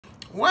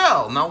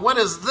Well, now what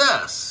is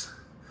this?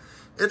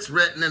 It's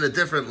written in a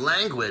different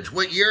language.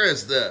 What year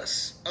is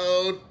this?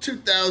 Oh,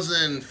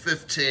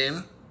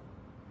 2015.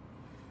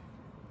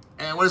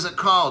 And what is it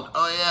called?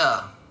 Oh,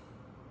 yeah.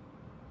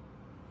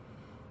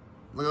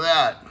 Look at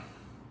that.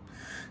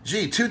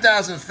 Gee,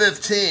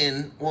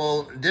 2015.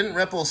 Well, didn't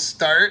Ripple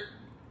start?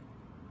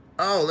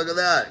 Oh, look at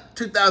that.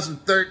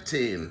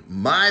 2013.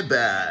 My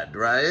bad,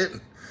 right?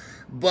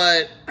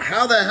 But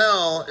how the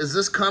hell is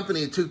this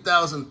company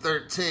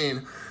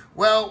 2013?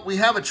 Well, we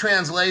have a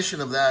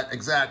translation of that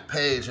exact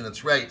page, and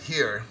it's right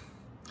here.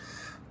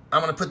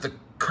 I'm going to put the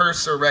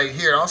cursor right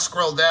here. I'll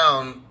scroll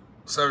down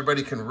so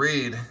everybody can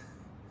read.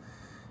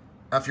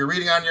 Now, if you're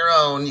reading on your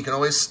own, you can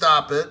always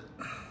stop it.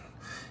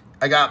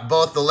 I got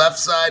both. The left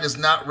side is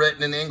not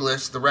written in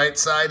English. The right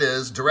side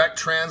is direct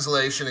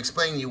translation,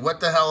 explaining you what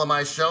the hell am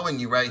I showing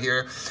you right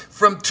here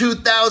from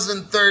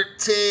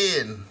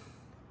 2013.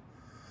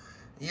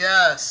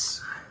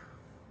 Yes.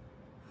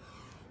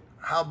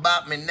 How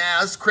about me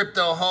now? This is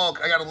Crypto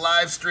Hulk. I got a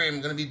live stream.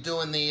 I'm going to be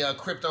doing the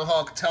Crypto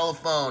Hulk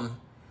telephone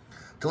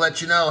to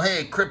let you know,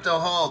 hey, Crypto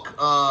Hulk,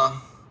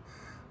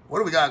 what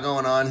do we got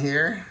going on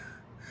here?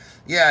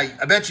 Yeah,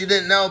 I bet you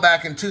didn't know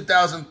back in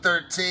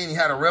 2013 you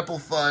had a Ripple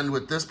fund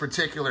with this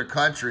particular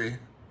country.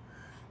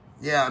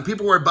 Yeah, and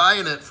people were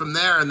buying it from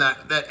there, and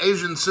that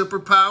Asian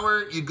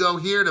Superpower, you go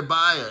here to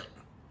buy it.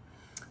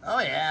 Oh,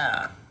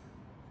 yeah.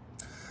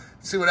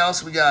 Let's see what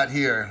else we got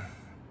here.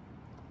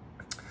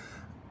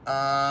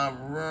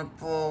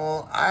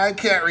 Ripple. I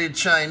can't read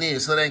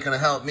Chinese, so that ain't going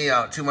to help me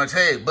out too much.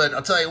 Hey, but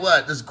I'll tell you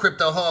what, this is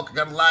Crypto Hulk. I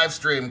got a live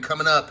stream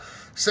coming up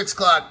 6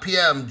 o'clock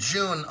p.m.,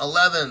 June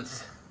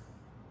 11th.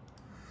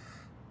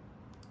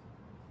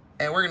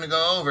 And we're going to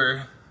go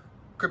over,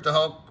 Crypto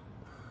Hulk,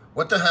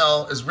 what the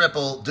hell is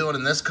Ripple doing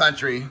in this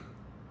country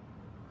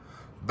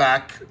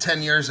back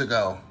 10 years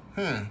ago?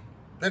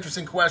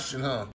 Interesting question, huh?